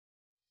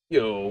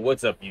Yo,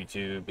 what's up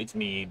YouTube? It's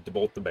me,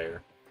 DeBolt the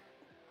Bear.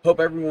 Hope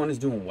everyone is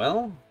doing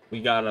well.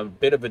 We got a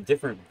bit of a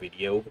different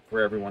video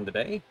for everyone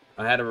today.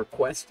 I had a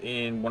request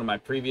in one of my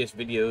previous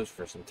videos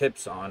for some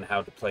tips on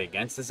how to play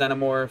against the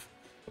Xenomorph.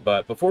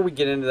 But before we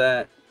get into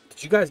that,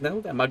 did you guys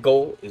know that my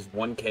goal is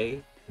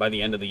 1K by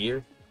the end of the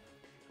year?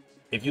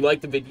 If you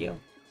like the video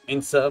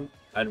and sub,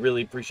 I'd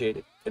really appreciate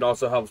it. It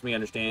also helps me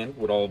understand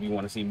what all of you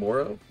want to see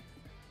more of.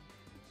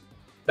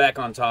 Back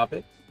on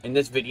topic, in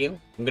this video,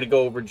 I'm going to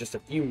go over just a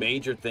few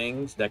major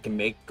things that can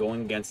make going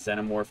against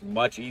Xenomorph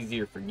much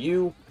easier for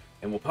you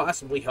and will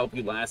possibly help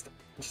you last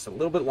just a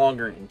little bit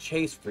longer in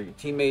chase for your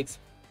teammates.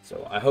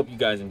 So I hope you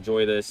guys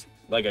enjoy this.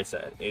 Like I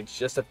said, it's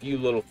just a few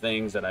little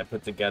things that I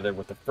put together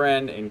with a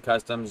friend in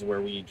customs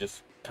where we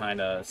just kind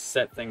of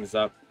set things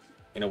up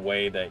in a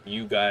way that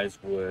you guys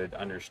would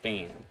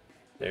understand.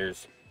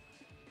 There's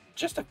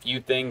just a few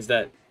things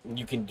that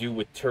you can do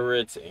with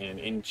turrets and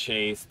in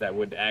chase that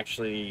would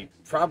actually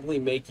probably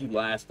make you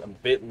last a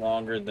bit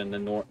longer than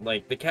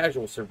the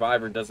casual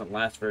survivor doesn't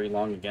last very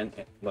long against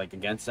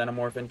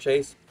Xenomorph in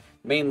chase,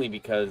 mainly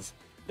because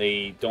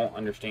they don't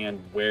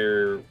understand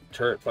where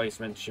turret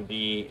placement should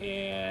be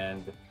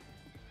and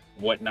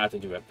what not to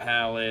do at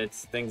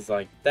pallets, things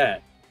like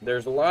that.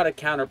 There's a lot of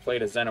counterplay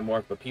to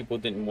Xenomorph, but people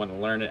didn't want to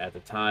learn it at the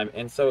time,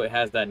 and so it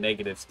has that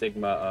negative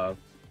stigma of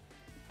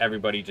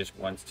everybody just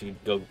wants to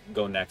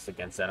go next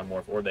against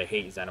Xenomorph, or they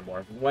hate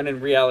Xenomorph, when in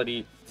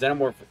reality,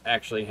 Xenomorph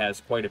actually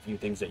has quite a few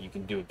things that you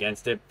can do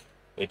against it.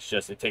 It's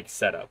just, it takes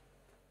setup.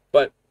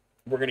 But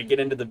we're going to get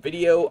into the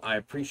video. I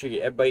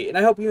appreciate everybody, and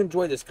I hope you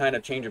enjoy this kind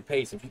of change of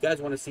pace. If you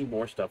guys want to see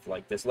more stuff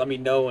like this, let me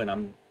know,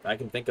 and I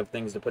can think of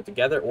things to put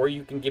together, or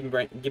you can give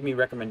me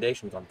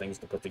recommendations on things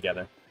to put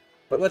together.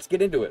 But let's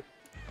get into it.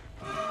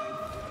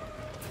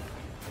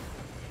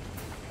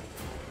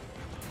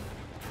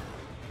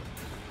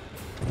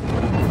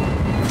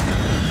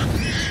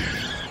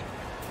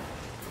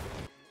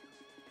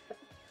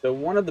 So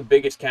one of the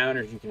biggest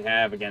counters you can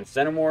have against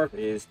Xenomorph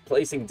is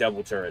placing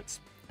double turrets.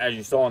 As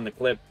you saw in the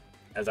clip,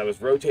 as I was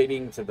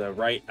rotating to the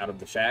right out of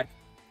the shack,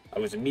 I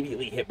was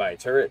immediately hit by a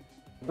turret,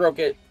 broke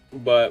it,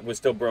 but was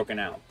still broken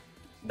out.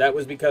 That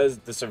was because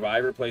the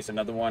survivor placed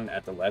another one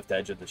at the left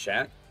edge of the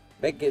shack,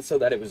 making it so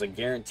that it was a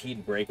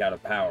guaranteed breakout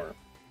of power.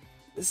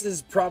 This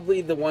is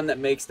probably the one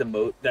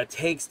that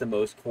takes the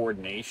most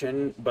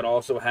coordination, but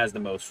also has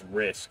the most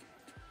risk.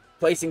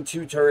 Placing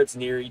two turrets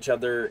near each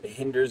other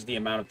hinders the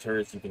amount of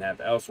turrets you can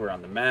have elsewhere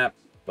on the map,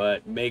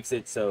 but makes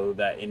it so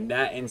that in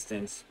that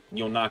instance,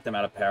 you'll knock them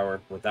out of power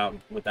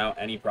without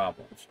any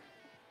problems.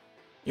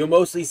 You'll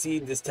mostly see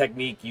this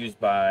technique used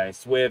by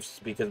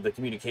Swifts because of the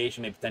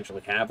communication they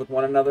potentially have with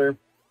one another.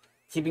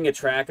 Keeping a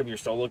track of your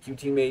solo queue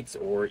teammates,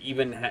 or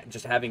even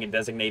just having a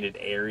designated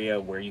area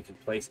where you can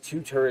place two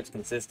turrets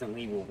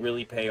consistently, will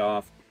really pay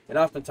off, and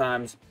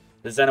oftentimes,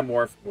 the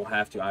Xenomorph will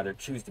have to either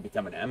choose to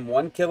become an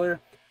M1 killer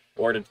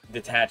or to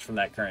detach from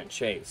that current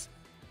chase.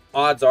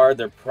 Odds are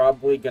they're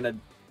probably going to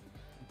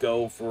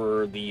go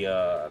for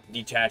the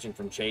detaching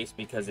from chase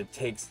because it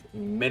takes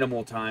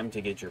minimal time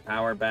to get your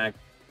power back.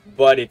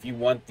 But if you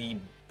want the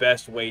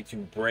best way to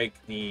break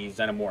the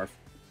Xenomorph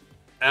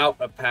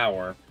out of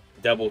power,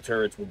 double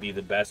turrets would be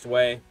the best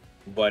way,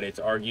 but it's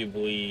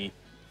arguably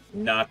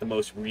not the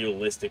most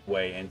realistic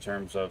way in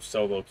terms of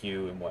solo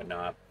queue and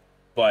whatnot.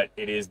 But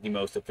it is the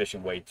most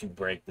efficient way to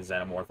break the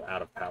Xenomorph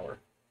out of power.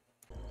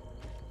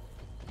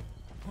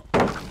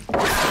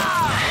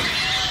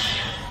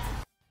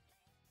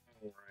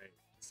 Alright,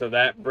 so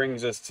that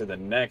brings us to the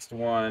next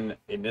one,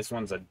 and this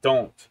one's a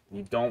don't.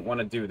 You don't want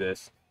to do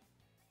this.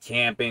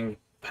 Camping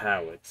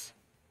pallets.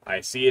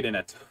 I see it in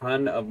a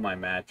ton of my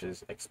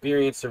matches.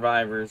 Experienced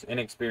survivors,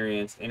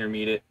 inexperienced,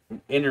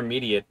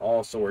 intermediate,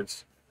 all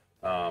sorts.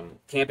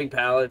 Camping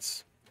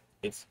pallets,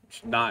 it's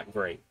not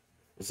great.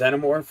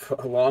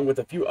 Xenomorph, along with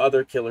a few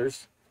other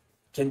killers,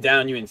 can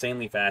down you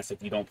insanely fast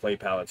if you don't play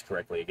pallets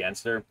correctly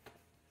against her.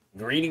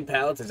 Greeting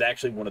pallets is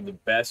actually one of the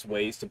best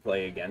ways to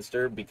play against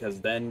her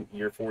because then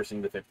you're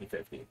forcing the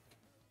 50-50.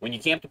 When you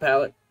camp the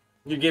pallet,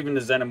 you're giving the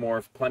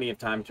Xenomorph plenty of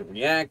time to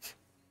react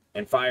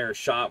and fire a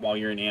shot while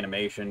you're in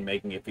animation,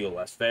 making it feel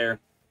less fair.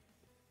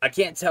 I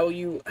can't tell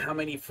you how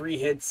many free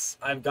hits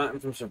I've gotten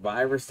from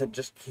survivors that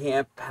just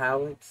camp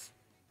pallets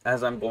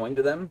as I'm going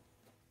to them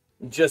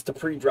just to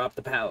pre-drop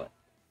the pallet.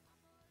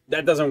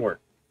 That doesn't work.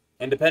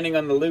 And depending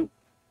on the loop,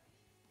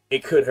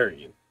 it could hurt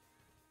you.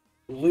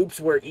 Loops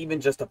where even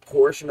just a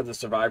portion of the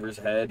survivor's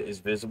head is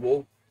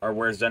visible are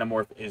where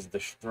Xenomorph is the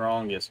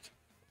strongest.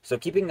 So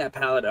keeping that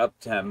pallet up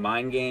to have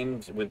mind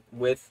games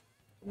with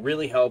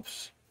really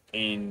helps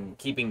in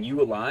keeping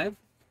you alive.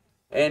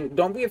 And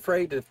don't be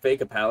afraid to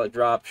fake a pallet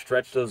drop,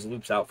 stretch those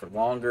loops out for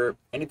longer,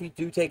 and if you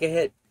do take a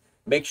hit,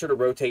 make sure to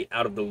rotate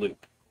out of the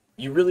loop.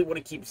 You really want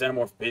to keep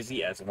Xenomorph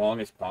busy as long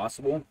as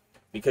possible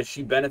because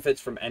she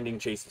benefits from ending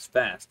chases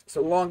fast.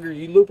 So the longer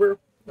you loop her,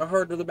 the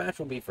harder the match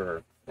will be for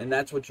her. And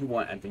that's what you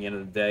want at the end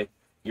of the day.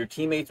 Your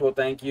teammates will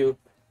thank you,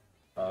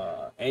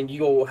 and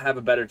you'll have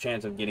a better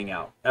chance of getting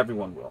out.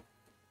 Everyone will.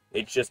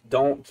 It's just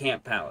don't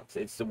camp pallets.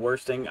 It's the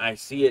worst thing. I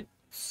see it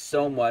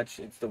so much.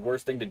 It's the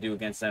worst thing to do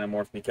against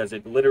Xenomorph because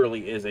it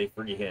literally is a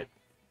free hit.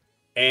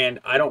 And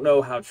I don't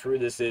know how true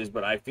this is,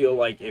 but I feel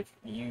like if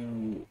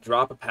you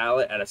drop a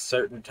pallet at a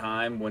certain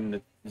time when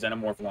the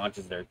Xenomorph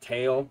launches their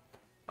tail,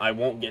 I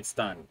won't get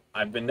stunned.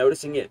 I've been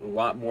noticing it a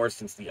lot more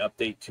since the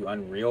update to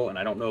Unreal, and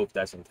I don't know if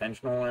that's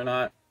intentional or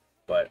not,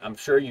 but I'm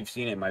sure you've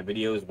seen it in my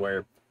videos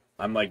where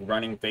I'm like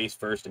running face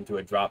first into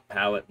a drop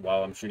pallet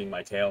while I'm shooting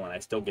my tail and I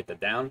still get the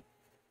down.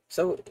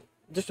 So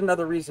just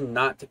another reason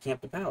not to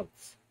camp the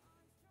pallets.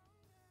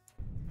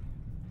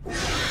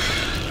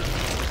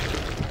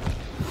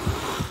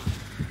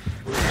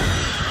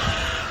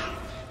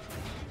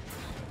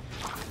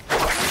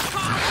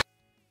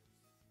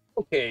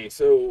 Okay,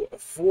 so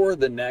for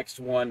the next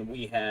one,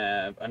 we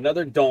have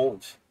another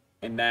don't,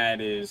 and that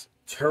is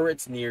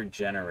turrets near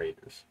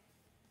generators.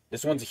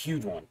 This one's a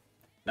huge one.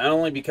 Not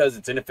only because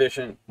it's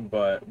inefficient,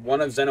 but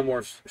one of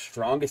Xenomorph's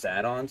strongest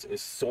add-ons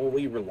is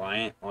solely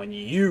reliant on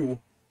you,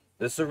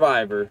 the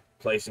survivor,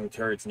 placing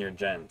turrets near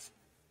gens.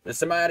 The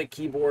semiotic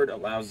keyboard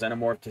allows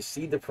Xenomorph to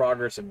see the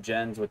progress of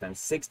gens within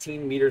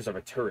 16 meters of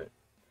a turret.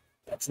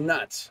 That's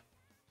nuts.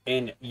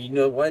 And you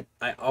know what?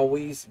 I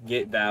always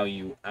get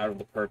value out of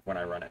the perk when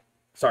I run it.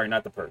 Sorry,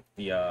 not the perk,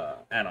 the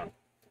add-on.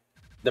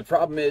 The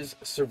problem is,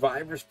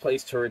 survivors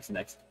place turrets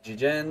next to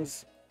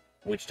gens,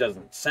 which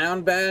doesn't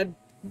sound bad,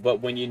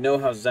 but when you know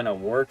how Xeno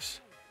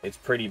works, it's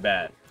pretty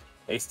bad.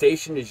 A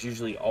station is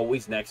usually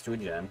always next to a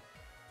gen.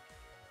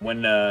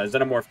 When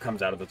Xenomorph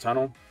comes out of the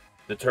tunnel,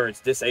 the turrets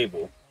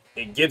disable.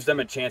 It gives them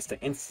a chance to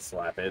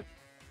insta-slap it,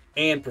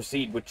 and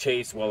proceed with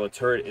chase while a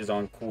turret is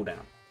on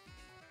cooldown.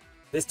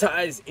 This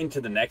ties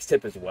into the next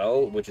tip as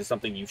well, which is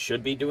something you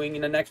should be doing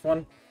in the next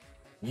one.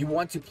 You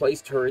want to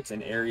place turrets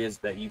in areas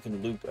that you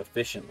can loop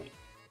efficiently,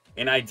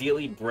 and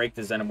ideally break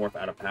the Xenomorph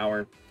out of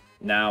power.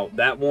 Now,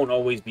 that won't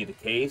always be the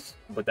case,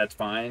 but that's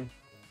fine.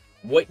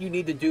 What you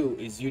need to do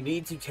is you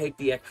need to take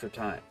the extra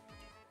time.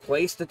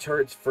 Place the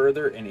turrets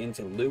further and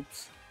into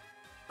loops.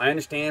 I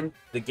understand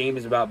the game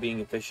is about being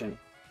efficient,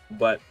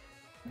 but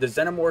the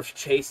Xenomorph's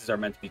chases are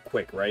meant to be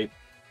quick, right?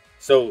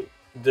 So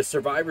the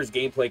survivor's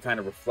gameplay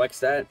kind of reflects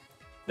that.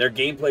 Their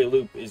gameplay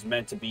loop is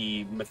meant to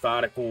be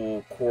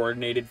methodical,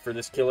 coordinated for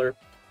this killer.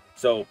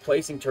 So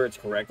placing turrets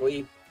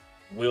correctly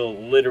will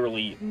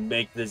literally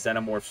make the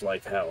Xenomorph's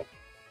life hell.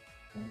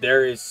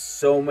 There is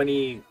so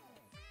many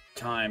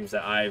times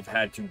that I've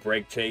had to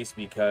break chase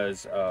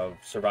because of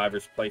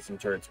survivors placing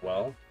turrets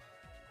well.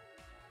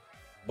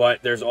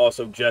 But there's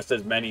also just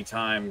as many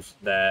times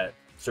that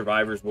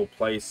survivors will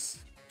place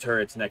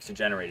turrets next to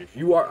generators.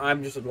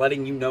 I'm just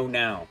letting you know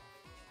now.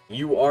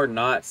 You are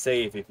not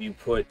safe if you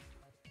put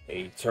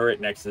a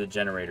turret next to the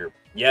generator.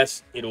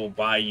 Yes, it'll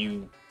buy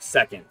you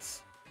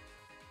seconds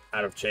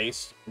out of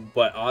chase,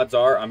 but odds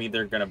are I'm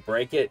either going to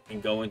break it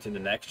and go into the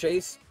next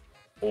chase,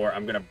 or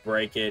I'm going to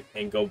break it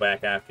and go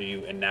back after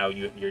you, and now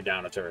you're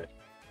down a turret.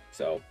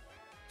 So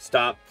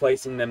stop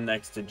placing them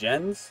next to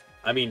gens.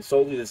 I mean,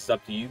 solely this is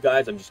up to you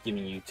guys. I'm just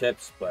giving you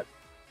tips, but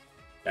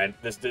and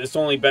this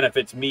only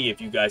benefits me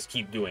if you guys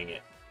keep doing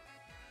it.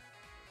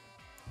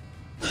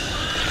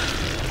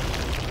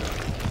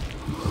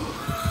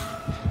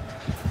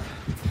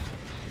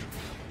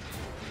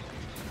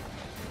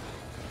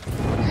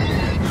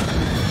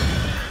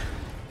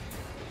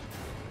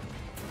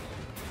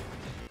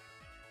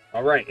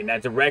 Alright, and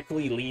that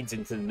directly leads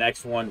into the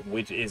next one,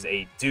 which is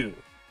a do.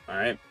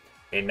 Alright?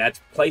 And that's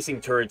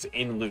placing turrets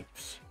in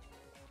loops.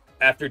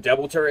 After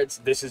double turrets,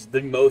 this is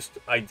the most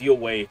ideal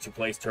way to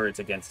place turrets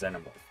against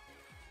Xenomorph.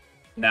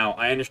 Now,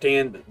 I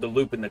understand the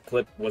loop in the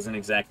clip wasn't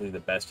exactly the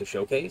best to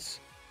showcase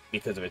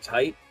because of its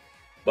height,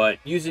 but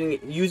using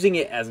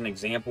it as an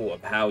example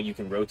of how you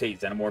can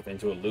rotate Xenomorph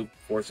into a loop,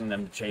 forcing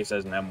them to chase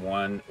as an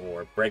M1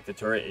 or break the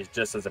turret is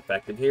just as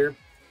effective here.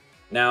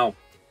 Now,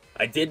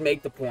 I did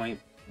make the point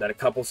that a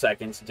couple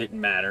seconds didn't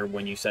matter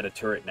when you set a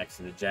turret next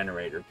to the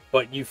generator,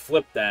 but you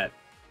flip that.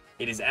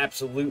 It is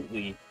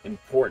absolutely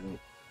important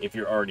if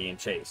you're already in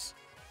chase.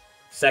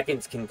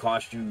 Seconds can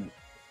cost you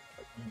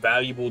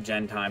valuable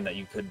gen time that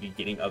you could be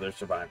getting other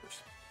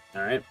survivors.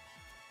 Alright?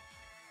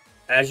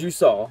 As you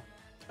saw,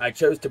 I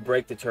chose to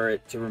break the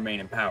turret to remain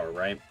in power,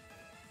 right?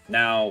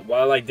 Now,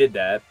 while I did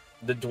that,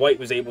 the Dwight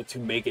was able to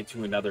make it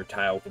to another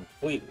tile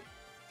completely.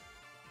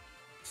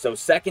 So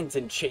seconds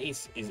in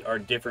chase are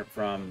different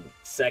from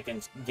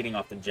seconds getting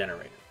off the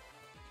generator.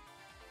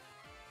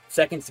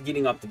 Seconds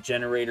getting off the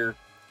generator,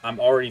 I'm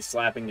already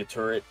slapping the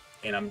turret,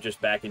 and I'm just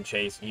back in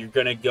chase. You're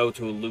going to go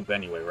to a loop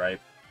anyway, right?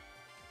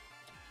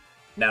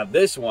 Now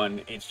this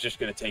one, it's just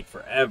going to take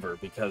forever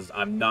because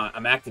I'm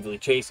actively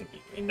chasing you.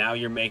 And now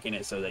you're making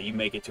it so that you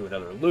make it to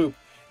another loop.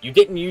 You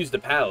didn't use the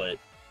pallet,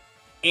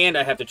 and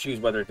I have to choose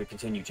whether to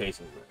continue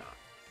chasing you or not.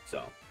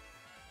 So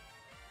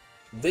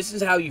this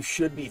is how you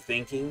should be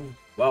thinking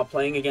while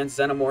playing against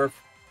Xenomorph.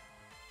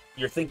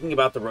 You're thinking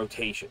about the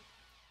rotation.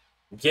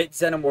 Get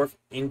Xenomorph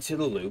into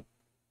the loop,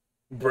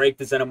 break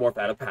the Xenomorph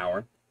out of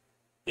power.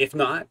 If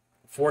not,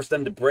 force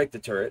them to break the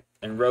turret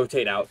and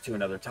rotate out to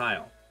another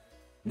tile.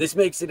 This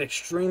makes it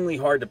extremely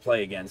hard to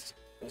play against.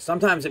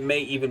 Sometimes it may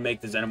even make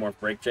the Xenomorph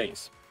break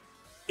chase.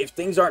 if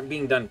things aren't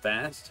being done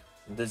fast,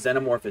 the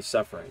Xenomorph is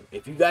suffering.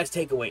 If you guys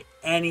take away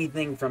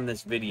anything from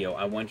this video,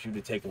 I want you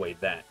to take away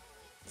that.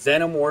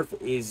 Xenomorph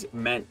is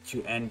meant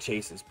to end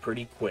chases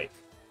pretty quick.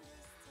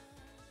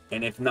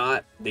 And if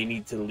not, they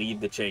need to leave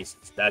the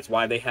chases. That's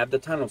why they have the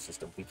tunnel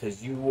system,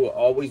 because you will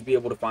always be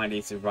able to find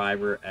a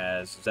survivor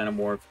as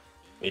Xenomorph.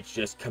 It's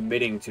just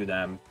committing to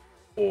them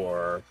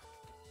or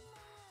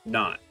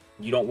not.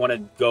 You don't want to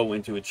go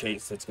into a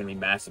chase that's going to be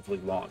massively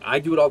long. I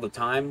do it all the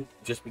time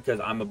just because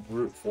I'm a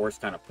brute force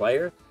kind of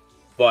player,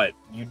 but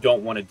you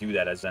don't want to do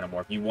that as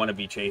Xenomorph. You want to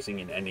be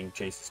chasing and ending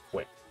chases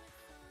quick.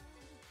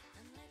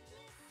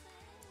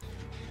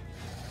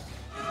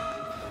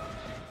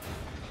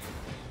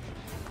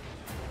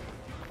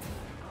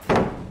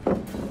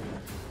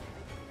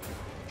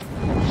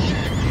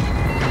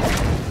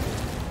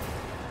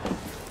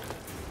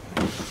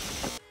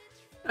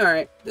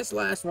 Alright, this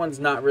last one's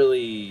not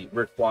really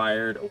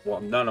required.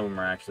 Well, none of them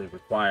are actually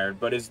required,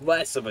 but is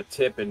less of a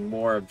tip and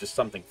more of just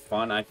something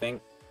fun, I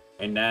think.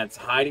 And that's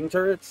hiding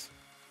turrets.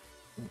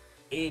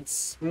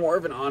 It's more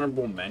of an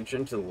honorable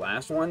mention to the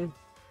last one.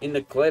 In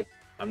the clip,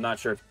 I'm not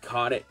sure if you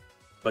caught it,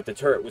 but the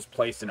turret was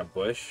placed in a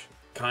bush,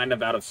 kind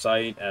of out of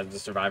sight as the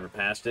survivor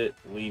passed it,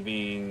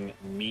 leaving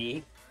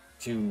me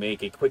to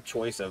make a quick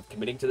choice of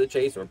committing to the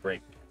chase or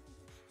breaking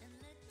it.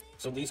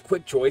 So these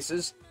quick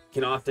choices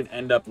can often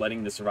end up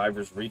letting the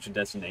survivors reach a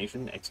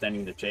destination,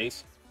 extending the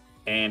chase.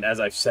 And as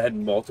I've said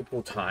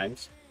multiple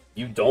times,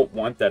 you don't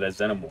want that as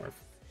Xenomorph.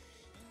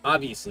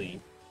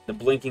 Obviously, the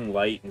blinking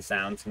light and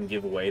sounds can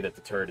give away that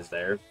the turret is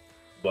there,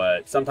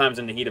 but sometimes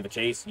in the heat of a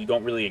chase, you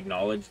don't really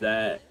acknowledge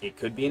that it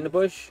could be in the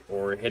bush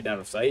or hidden out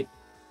of sight.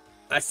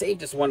 I saved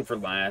this one for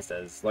last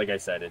as, like I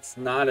said, it's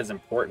not as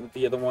important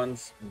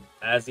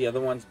as the other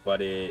ones,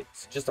 but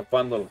it's just a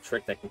fun little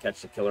trick that can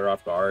catch the killer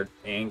off guard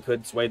and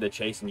could sway the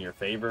chase in your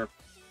favor.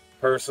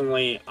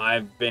 Personally,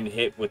 I've been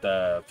hit with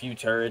a few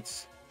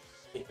turrets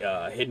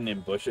hidden in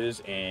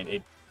bushes,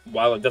 and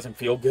while it doesn't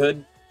feel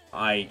good,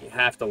 I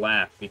have to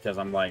laugh because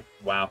I'm like,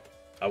 wow,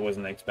 I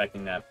wasn't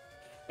expecting that.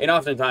 And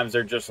oftentimes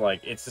they're just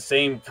like, it's the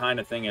same kind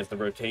of thing as the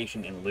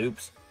rotation in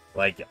loops.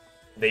 Like,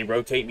 they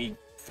rotate me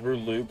through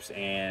loops,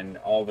 and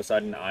all of a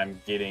sudden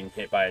I'm getting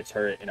hit by a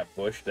turret in a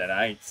bush that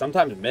I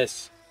sometimes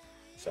miss.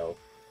 So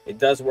it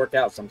does work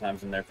out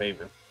sometimes in their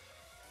favor.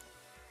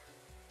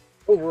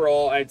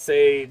 Overall, I'd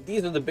say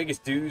these are the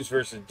biggest do's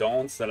versus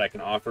don'ts that I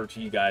can offer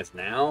to you guys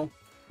now.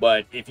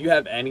 But if you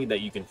have any that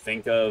you can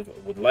think of,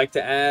 would like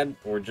to add,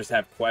 or just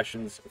have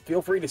questions,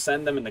 feel free to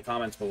send them in the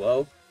comments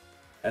below.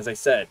 As I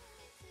said,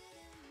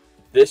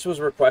 this was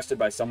requested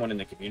by someone in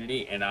the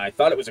community, and I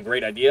thought it was a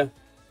great idea.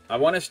 I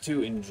want us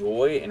to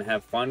enjoy and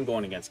have fun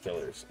going against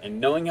killers, and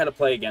knowing how to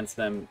play against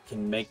them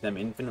can make them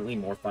infinitely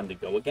more fun to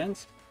go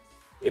against.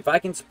 If I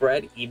can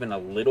spread even a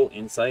little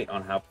insight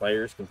on how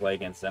players can play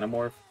against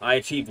Xenomorph, I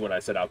achieved what I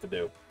set out to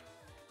do.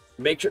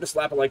 Make sure to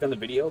slap a like on the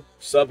video,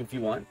 sub if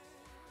you want.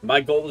 My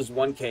goal is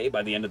 1K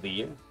by the end of the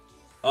year.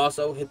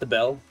 Also, hit the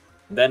bell,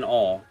 then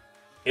all.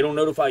 It'll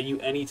notify you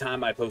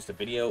anytime I post a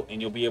video,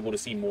 and you'll be able to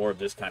see more of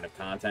this kind of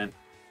content.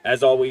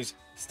 As always,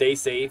 stay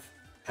safe,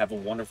 have a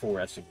wonderful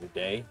rest of your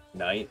day,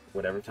 night,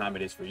 whatever time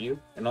it is for you,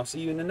 and I'll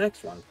see you in the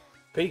next one.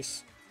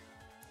 Peace.